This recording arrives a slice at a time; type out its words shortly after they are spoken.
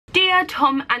Dear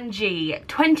Tom and G,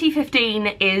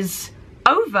 2015 is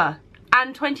over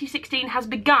and 2016 has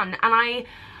begun, and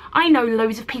I know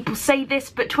loads of people say this,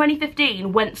 but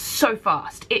 2015 went so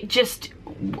fast. It just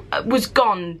was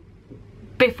gone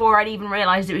before I'd even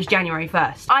realised it was January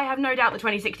 1st. I have no doubt that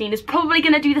 2016 is probably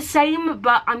going to do the same,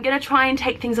 but I'm going to try and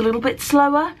take things a little bit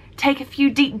slower, take a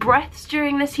few deep breaths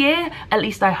during this year, at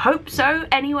least I hope so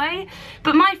anyway.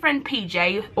 But my friend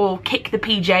PJ, or Kick the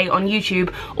PJ on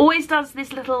YouTube, always does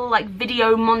this little like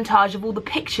video montage of all the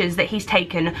pictures that he's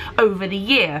taken over the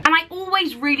year. And I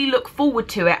always really look forward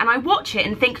to it, and I watch it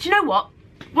and think, do you know what?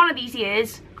 One of these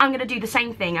years, I'm gonna do the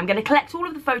same thing. I'm gonna collect all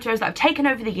of the photos that I've taken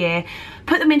over the year,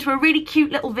 put them into a really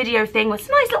cute little video thing with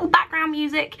some nice little background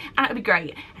music, and it'll be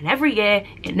great. And every year,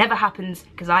 it never happens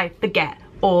because I forget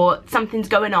or something's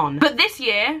going on. But this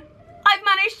year, I've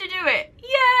managed to do it.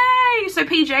 Yay! So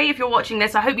PJ, if you're watching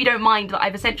this, I hope you don't mind that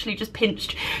I've essentially just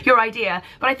pinched your idea,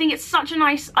 but I think it's such a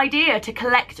nice idea to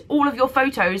collect all of your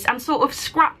photos and sort of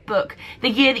scrapbook the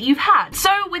year that you've had. So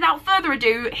without further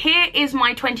ado, here is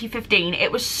my 2015.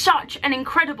 It was such an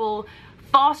incredible,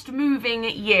 fast-moving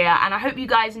year, and I hope you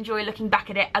guys enjoy looking back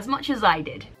at it as much as I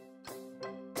did.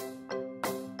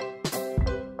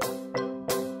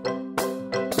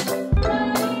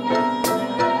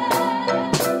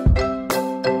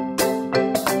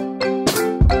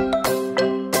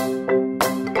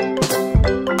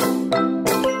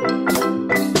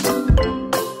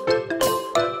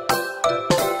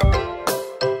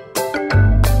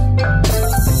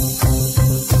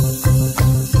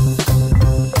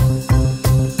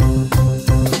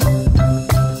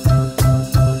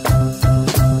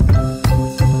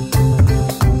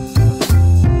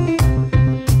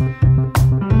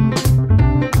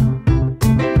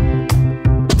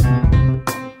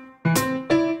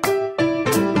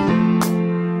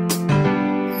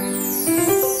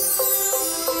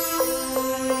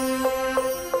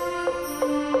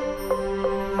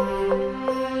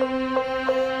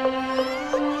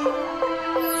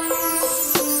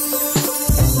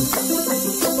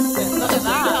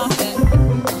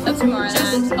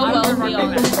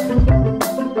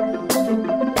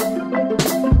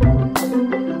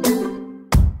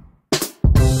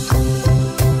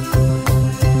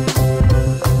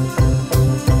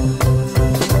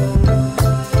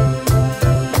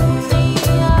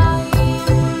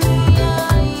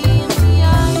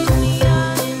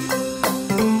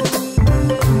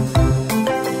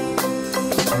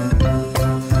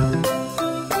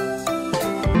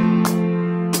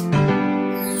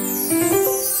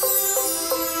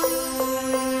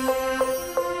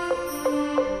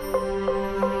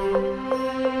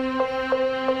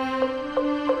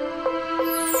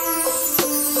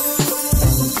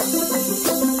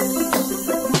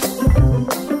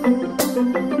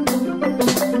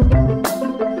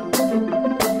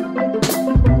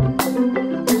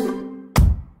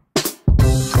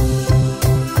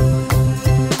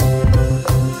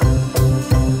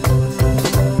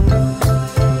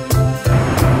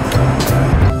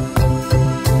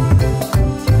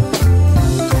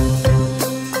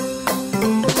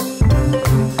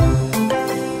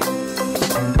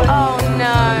 Oh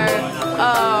no.